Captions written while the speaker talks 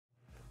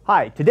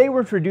Hi, today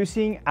we're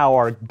introducing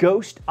our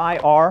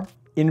GhostIR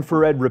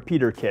infrared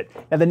repeater kit.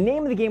 Now the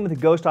name of the game with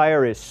the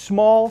GhostIR is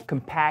small,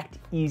 compact,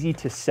 easy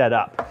to set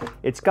up.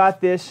 It's got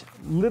this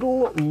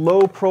little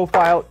low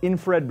profile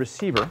infrared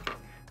receiver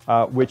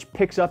which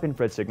picks up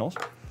infrared signals.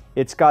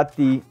 It's got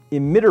the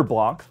emitter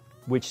block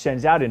which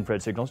sends out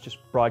infrared signals, just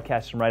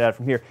broadcasts them right out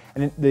from here.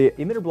 And then the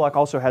emitter block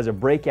also has a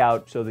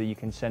breakout so that you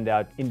can send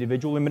out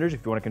individual emitters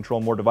if you want to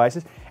control more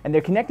devices. And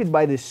they're connected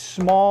by this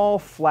small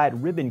flat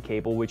ribbon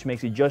cable which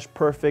makes it just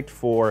perfect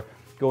for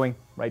going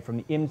right from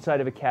the inside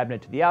of a cabinet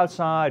to the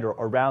outside or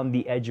around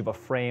the edge of a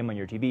frame on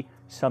your TV,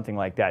 something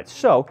like that.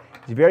 So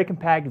it's very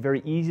compact,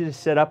 very easy to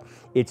set up.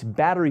 It's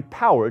battery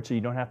powered, so you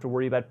don't have to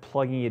worry about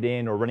plugging it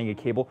in or running a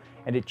cable.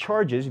 And it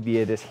charges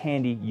via this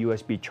handy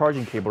USB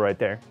charging cable right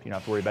there. You don't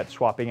have to worry about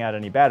swapping out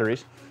any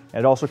batteries.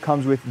 And it also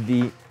comes with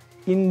the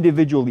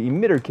individual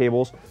emitter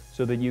cables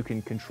so that you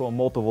can control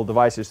multiple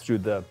devices through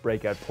the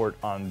breakout port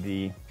on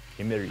the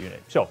emitter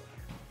unit. So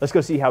let's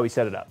go see how we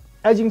set it up.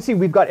 As you can see,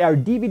 we've got our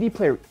DVD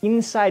player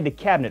inside the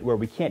cabinet where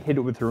we can't hit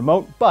it with the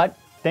remote, but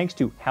thanks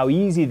to how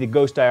easy the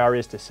GhostIR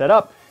is to set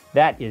up,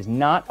 that is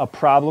not a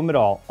problem at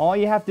all. All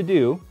you have to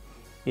do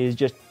is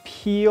just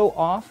peel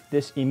off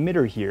this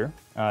emitter here,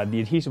 the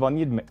adhesive on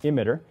the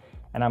emitter,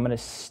 and I'm going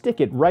to stick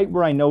it right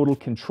where I know it'll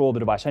control the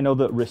device. I know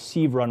the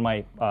receiver on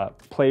my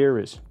player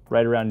is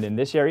right around in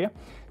this area.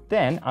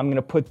 Then I'm going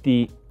to put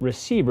the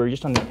receiver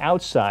just on the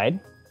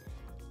outside,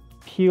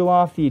 peel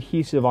off the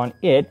adhesive on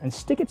it, and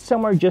stick it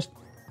somewhere just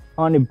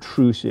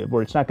unobtrusive,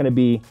 where it's not going to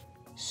be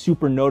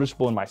super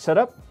noticeable in my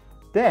setup.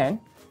 Then,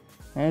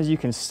 as you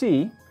can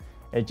see,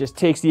 it just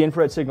takes the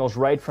infrared signals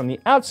right from the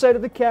outside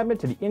of the cabinet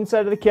to the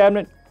inside of the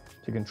cabinet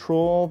to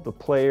control the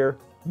player,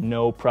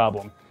 no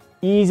problem.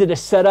 Easy to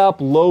set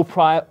up, low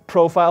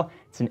profile.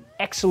 It's an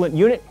excellent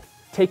unit.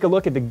 Take a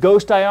look at the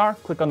GhostIR.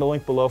 Click on the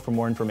link below for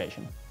more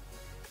information.